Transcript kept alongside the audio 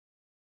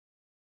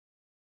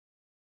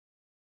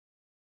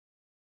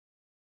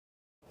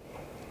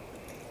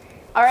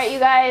All right, you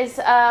guys,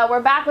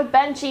 we're back with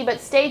Benchi,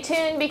 but stay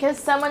tuned because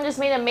someone just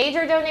made a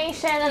major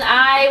donation and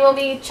I will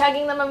be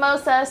chugging the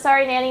mimosa,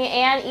 sorry Nanny,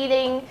 and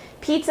eating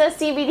pizza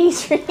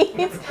CBD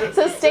treats.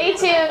 So stay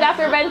tuned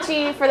after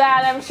Benchi for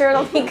that. I'm sure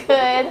it'll be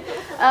good.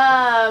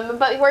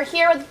 But we're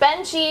here with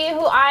Benchi,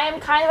 who I am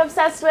kind of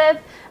obsessed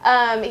with.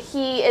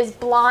 He is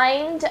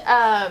blind.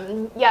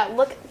 Yeah,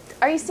 look.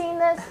 Are you seeing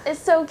this? It's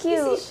so cute.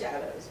 You see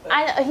shadows. But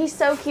I know, he's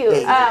so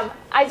cute.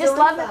 I just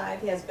love it. 5.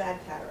 He has bad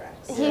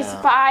cataracts. He's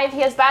 5.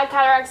 He has bad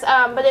cataracts.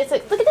 But it's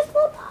like, look at this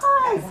little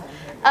paws.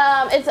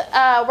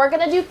 We're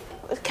gonna do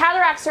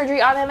cataract surgery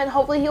on him, and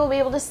hopefully he will be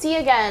able to see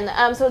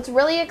again. So it's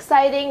really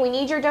exciting. We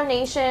need your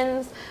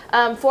donations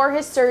for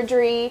his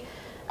surgery.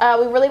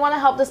 We really want to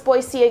help this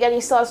boy see again. He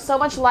still has so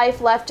much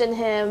life left in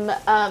him,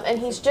 and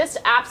he's just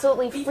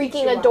absolutely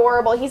freaking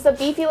adorable. He's a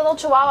beefy little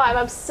chihuahua. I'm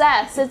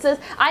obsessed.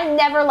 I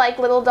never like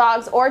little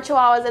dogs or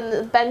chihuahuas, and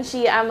the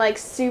Benchi I'm like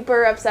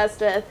super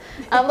obsessed with.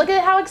 Look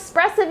at how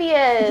expressive he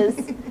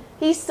is.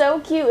 He's so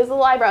cute. His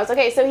little eyebrows.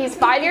 Okay, so he's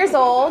 5 years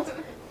old.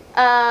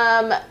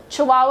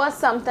 Chihuahua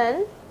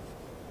something.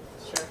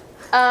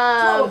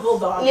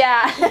 Bulldog.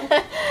 Yeah.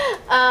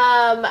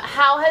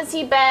 How has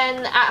he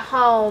been at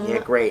home? Yeah,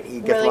 great. He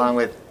gets along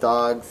with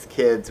dogs,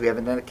 kids. We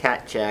haven't done a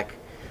cat check,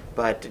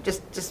 but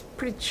just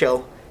pretty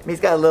chill. I mean, he's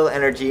got a little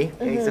energy.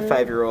 And he's a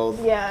 5-year-old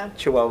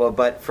Chihuahua,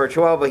 but for a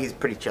Chihuahua, he's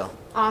pretty chill.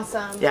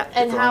 Awesome. Yeah.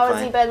 And how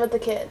has he been with the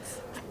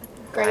kids?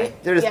 Great.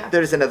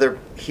 There's another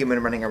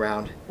human running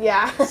around.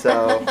 Yeah.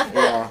 So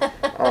yeah.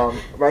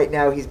 Right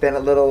now, he's been a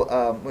little.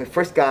 When we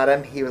first got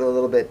him, he was a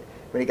little bit.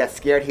 When he got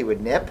scared, he would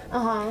nip.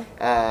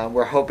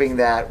 We're hoping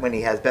that when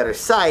he has better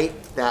sight,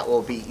 that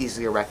will be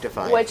easily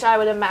rectified. Which I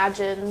would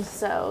imagine,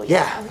 so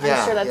yeah. I'm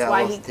sure that's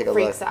why he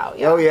freaks out.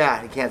 Yeah. Oh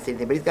yeah, he can't see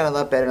anything, but he's gotten a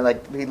lot better.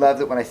 Like, he loves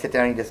it when I sit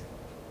down and he just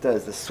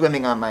does the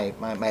swimming on my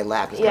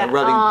lap. Just kind of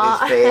rubbing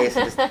his face.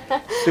 And just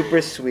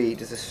super sweet,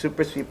 just a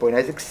super sweet boy. And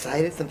I was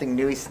excited, something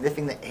new, he's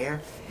sniffing the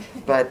air.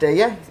 But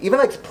yeah, even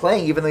likes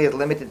playing, even though he has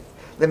limited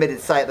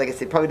sight. Like I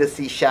said, probably does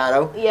see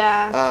shadow.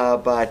 Yeah.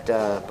 But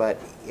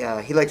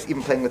yeah, he likes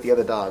even playing with the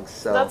other dogs.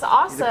 So that's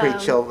awesome. He's a pretty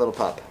chill little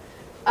pup.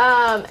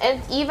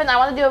 And even I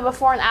want to do a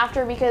before and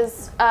after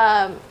because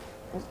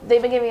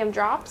they've been giving him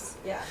drops.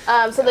 Yeah.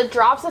 So the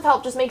drops have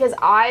helped just make his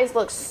eyes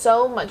look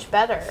so much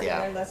better.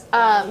 Yeah.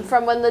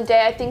 From when the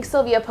day I think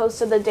Sylvia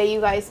posted the day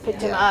you guys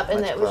picked him up,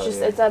 and it was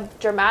it's a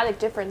dramatic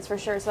difference for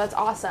sure. So that's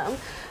awesome.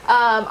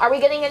 Are we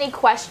getting any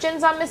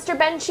questions on Mr.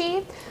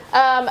 Benchi?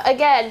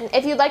 Again,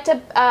 if you'd like to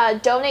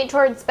donate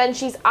towards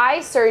Benchi's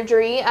eye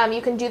surgery,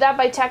 you can do that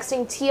by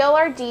texting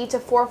TLRD to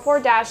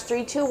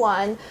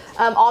 44-321.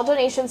 All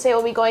donations say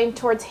will be going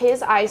towards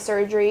his eye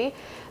surgery.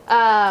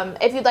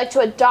 If you'd like to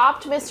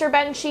adopt Mr.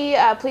 Benchi,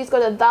 please go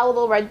to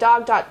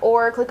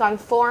thelittlereddog.org, click on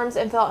forms,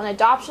 and fill out an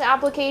adoption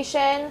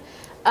application.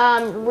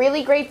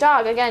 Really great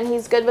dog. Again,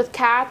 he's good with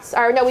cats.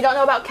 Or no, we don't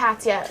know about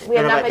cats yet. We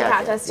have not been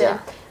cat tested.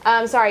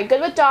 Yeah. Sorry,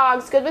 good with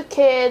dogs, good with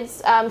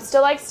kids,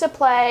 still likes to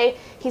play.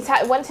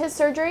 When's his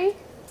surgery?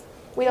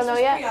 We don't know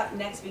yet?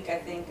 Next week, I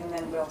think, and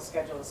then we'll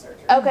schedule a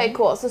surgery. Okay,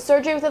 cool. So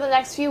surgery within the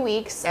next few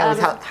weeks. And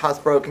he's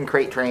housebroken,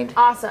 crate trained.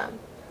 Awesome.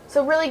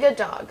 So really good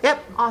dog.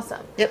 Yep.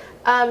 Awesome. Yep.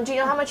 Do you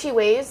know how much he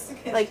weighs?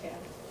 Like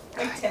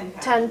 10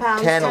 pounds. 10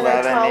 pounds. 10,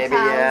 11 12 maybe,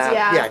 pounds.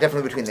 yeah,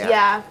 definitely between there.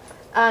 Yeah.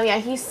 Yeah,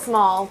 he's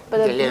small,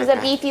 but he's a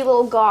beefy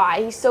little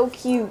guy. He's so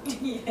cute.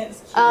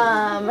 Yes.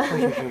 I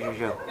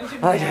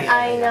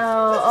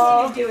know.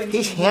 Oh.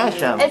 He's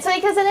handsome. It's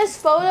like because in his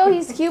photo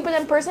he's cute, but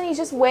in person he's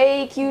just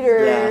way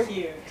cuter. Yeah.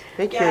 Cute.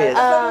 Very curious.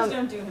 Photos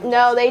don't do him.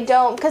 No, they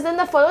don't. Because in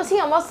the photos he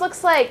almost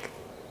looks like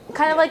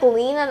kind of like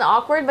lean and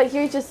awkward, but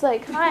here he's just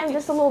like, hi, I'm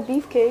just a little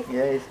beefcake.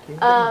 Yeah, he's cute.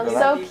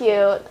 So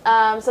cute.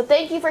 So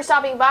thank you for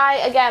stopping by.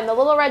 Again,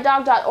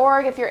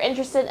 thelittlereddog.org if you're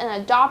interested in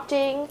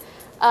adopting.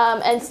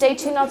 And stay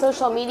tuned on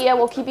social media.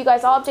 We'll keep you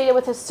guys all updated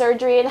with his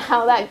surgery and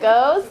how that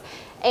goes.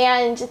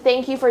 And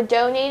thank you for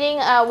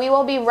donating. We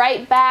will be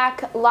right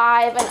back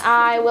live, and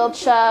I will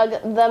chug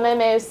the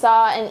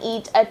mimosa and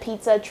eat a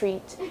pizza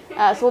treat.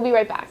 So we'll be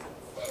right back.